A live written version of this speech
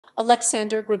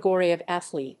Aleksandr Grigoryev,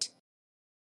 athlete.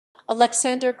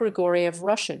 Aleksandr Grigoryev,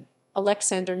 Russian,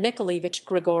 Aleksandr Nikolaevich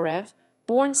Grigoryev,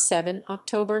 born 7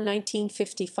 October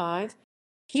 1955.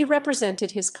 He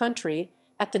represented his country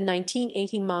at the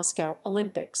 1980 Moscow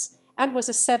Olympics and was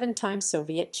a 7-time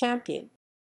Soviet champion.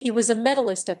 He was a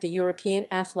medalist at the European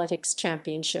Athletics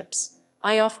Championships,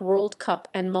 IAAF World Cup,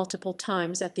 and multiple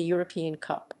times at the European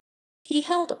Cup. He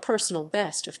held a personal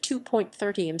best of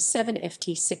 2.30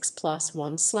 ft6 plus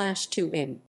 1/2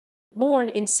 in. Born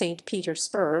in Saint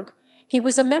Petersburg, he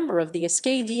was a member of the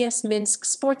SK VS Minsk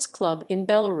sports club in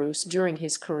Belarus during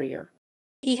his career.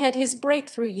 He had his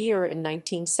breakthrough year in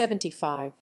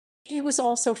 1975. He was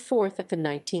also fourth at the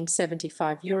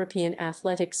 1975 European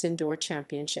Athletics Indoor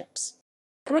Championships.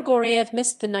 Grigoryev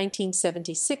missed the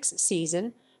 1976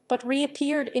 season, but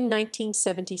reappeared in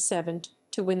 1977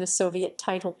 to win the Soviet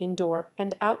title indoor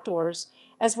and outdoors,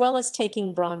 as well as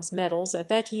taking bronze medals at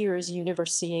that year's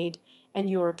Universiade and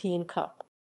European Cup.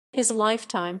 His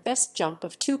lifetime best jump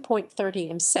of 2.30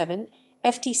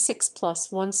 ft6 plus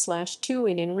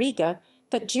 1/2 in Riga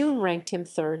that June ranked him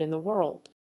third in the world.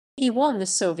 He won the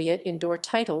Soviet indoor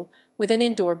title with an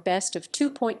indoor best of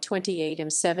 2.28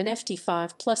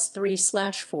 ft5 plus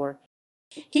 3/4.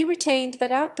 He retained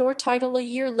that outdoor title a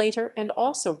year later and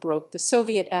also broke the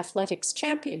Soviet Athletics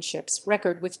Championships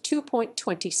record with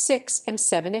 2.26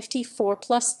 ft4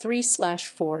 plus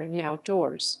 3/4 in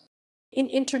outdoors. In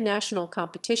international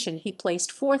competition, he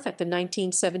placed fourth at the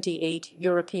 1978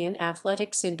 European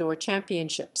Athletics Indoor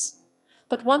Championships,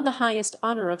 but won the highest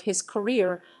honor of his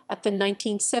career at the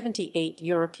 1978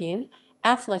 European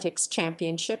Athletics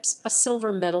Championships, a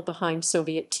silver medal behind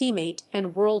Soviet teammate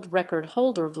and world record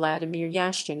holder Vladimir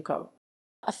Yashchenko.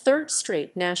 A third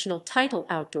straight national title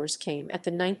outdoors came at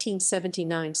the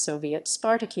 1979 Soviet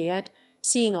Spartakiad,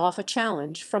 seeing off a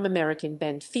challenge from American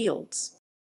Benn Fields.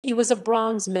 He was a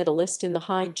bronze medalist in the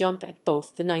high jump at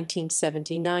both the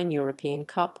 1979 European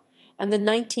Cup and the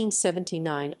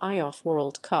 1979 IAAF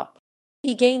World Cup.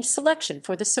 He gained selection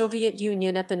for the Soviet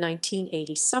Union at the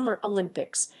 1980 Summer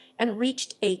Olympics and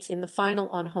reached 8th in the final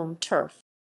on home turf.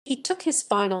 He took his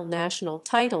final national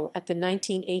title at the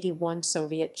 1981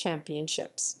 Soviet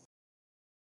Championships.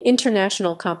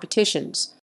 International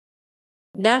competitions.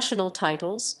 National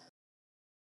titles.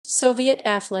 Soviet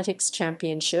Athletics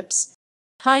Championships.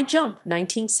 High jump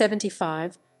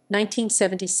 1975,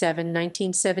 1977,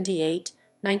 1978,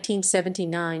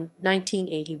 1979,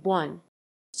 1981.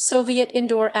 Soviet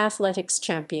Indoor Athletics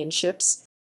Championships.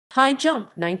 High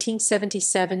jump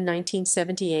 1977,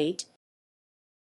 1978,